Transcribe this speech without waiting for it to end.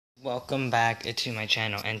Welcome back to my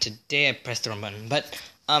channel, and today I pressed the wrong button, but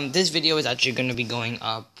this video is actually going to be going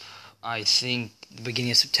up, I think, the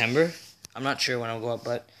beginning of September. I'm not sure when it'll go up,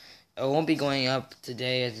 but it won't be going up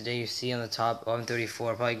today, as the day you see on the top, 11:34.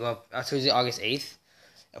 It'll probably go up Tuesday, August 8th.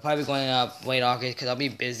 It'll probably be going up late August, because I'll be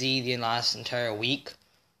busy the last entire week.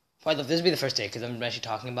 Probably this will be the first day, because I'm actually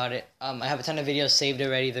talking about it. I have a ton of videos saved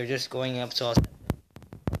already. They're just going up, so I'll send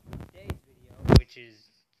today's video, which is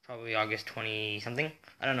probably August 20 something.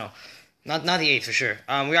 I don't know. Not the 8th for sure.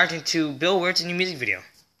 We're reacting to Bill Wurtz's new music video.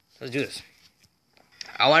 Let's do this.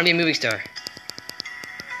 I want to be a movie star.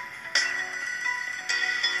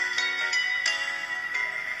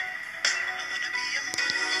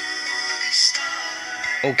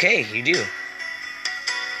 Okay, you do.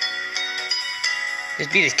 This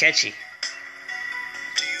beat is catchy.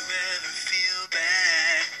 Do you ever feel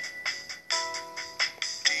bad?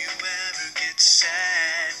 Do you ever get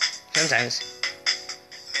sad? Sometimes.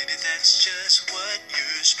 Maybe that's just what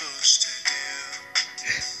you're supposed to do.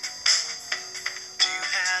 Do you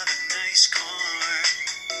have a nice car?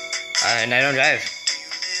 And I don't drive. Do you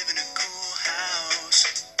live in a cool house?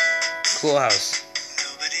 Cool house.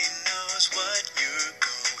 Nobody knows what you're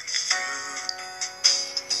going through.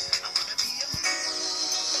 I wanna be a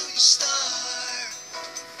movie star.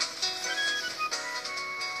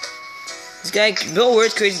 This guy, Bill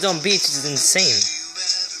Wurtz, creates his own beats, which is insane. Do you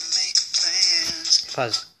ever make plans?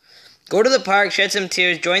 Pause. Go to the park, shed some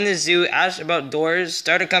tears, join the zoo, ask about doors,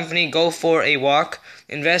 start a company, go for a walk,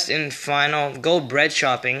 invest in final, go bread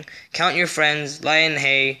shopping, count your friends, lie in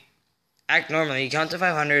hay, act normally, count to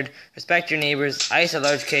 500, respect your neighbors, ice a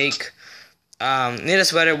large cake, knit a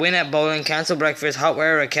sweater, win at bowling, cancel breakfast, hot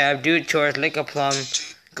wire a cab, do chores, lick a plum,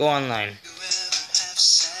 go online. Do you ever have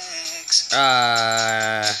sex? Maybe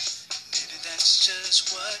that's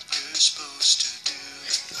just what you're supposed to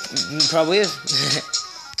do. Probably is. Maybe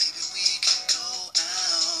we can go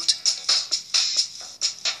out.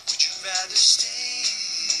 Would you rather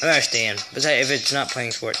stay? I understand, but if it's not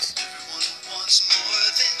playing sports. Everyone wants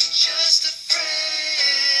more than just a friend.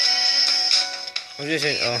 I'm just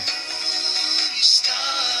saying, oh. Movie star.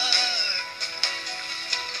 I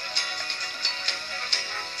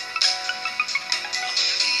wanna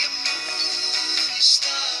be a movie star.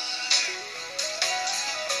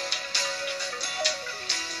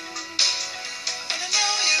 Wanna know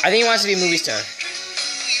you I think he wants to be a movie star. who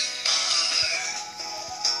you are.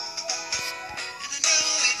 And I know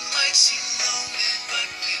it might seem lonely, but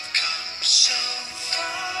we've come so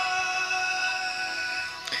far.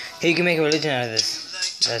 He can make a religion out of this.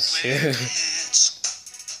 Like to That's wear true. pants.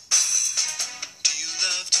 Do you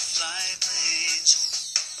love to fly planes?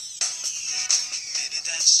 Maybe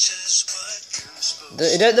that's just what you're supposed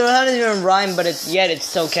to. The doesn't even rhyme, but it's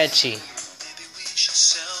so catchy. Maybe we should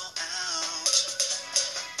sell out.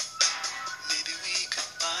 Maybe we could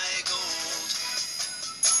buy gold.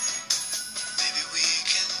 Maybe we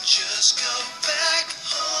can just go back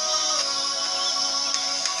home.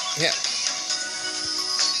 Yeah. Be a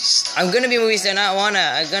movie star. I'm gonna be a movie star, not wanna.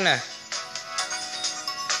 I'm gonna. I'm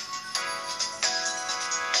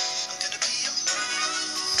gonna be a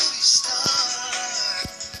movie star.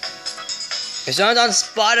 It's not on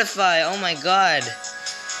Spotify. Oh my god.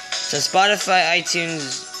 It's on Spotify,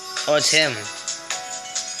 iTunes. Oh, it's him.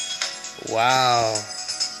 Wow.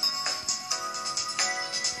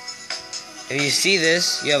 If you see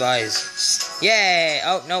this, you have eyes. Yay!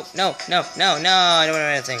 Oh, no. I don't want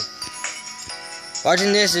anything.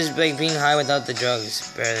 Watching this is like being high without the drugs.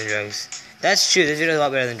 Better than drugs. That's true. This video is a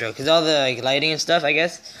lot better than drugs. Because all the like lighting and stuff, I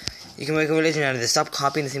guess, you can make a religion out of this. Stop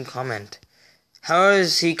copying the same comment. How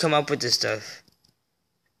does he come up with this stuff?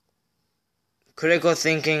 Critical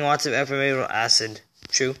thinking, lots of ephemeral acid.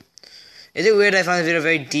 True. Is it weird I found this video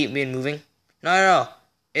very deep and moving? Not at all.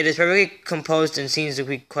 It is perfectly composed and seems to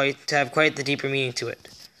have quite the deeper meaning to it.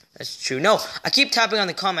 That's true. No, I keep tapping on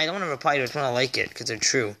the comment. I don't want to reply to it. I just want to like it because they're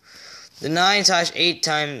true. The 9/8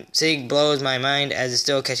 time sig blows my mind as it's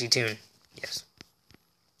still a catchy tune. Yes.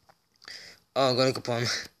 Oh, go look a poem.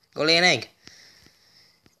 Go lay an egg.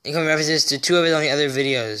 Incoming references to two of his only other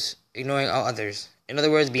videos, ignoring all others. In other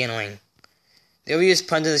words, be annoying. The overused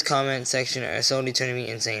puns in this comment section are slowly turning me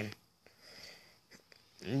insane.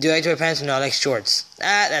 Do I like to wear pants? No, I like shorts.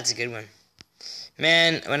 Ah, that's a good one.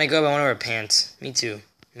 Man, when I grow up, I want to wear pants. Me too,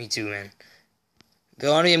 man. But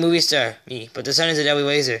I want to be a movie star. Me. But the sun is a devil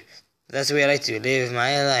laser. That's the way I like to live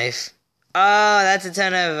my life. Oh, that's a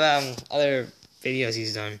ton of other videos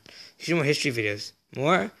he's done. He should do more history videos.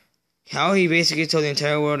 More? How he basically told the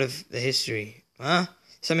entire world of the history. Huh?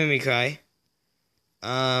 Some made me cry.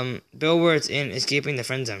 Bill Wurtz in Escaping the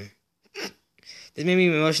Friend Zone. This made me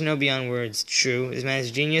emotional beyond words. True. This man is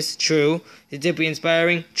a genius. True. Is deeply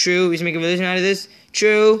inspiring. True. He's making a religion out of this.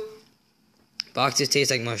 True. Boxes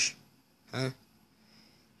taste like mush. Huh?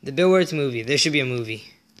 The Bill Wurtz movie. There should be a movie.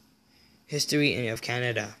 History of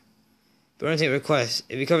Canada. But I don't take requests.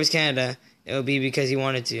 If he covers Canada, it will be because he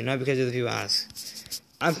wanted to, not because other people ask.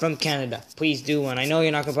 I'm from Canada. Please do one. I know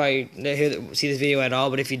you're not going to probably see this video at all,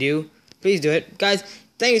 but if you do, please do it. Guys,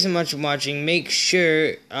 thank you so much for watching. Make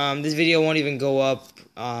sure this video won't even go up.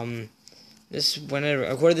 Whenever I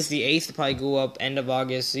recorded this the 8th, it'll probably go up end of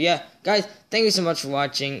August. So yeah, guys, thank you so much for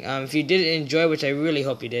watching. If you did enjoy, which I really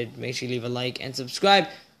hope you did, make sure you leave a like and subscribe.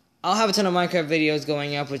 I'll have a ton of Minecraft videos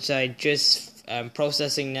going up, which I just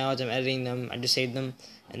processing now as I'm editing them. I just saved them,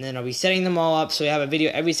 and then I'll be setting them all up so I have a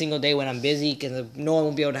video every single day when I'm busy, because no one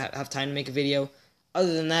will be able to have time to make a video.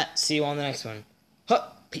 Other than that, see you on the next one.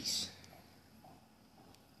 Peace.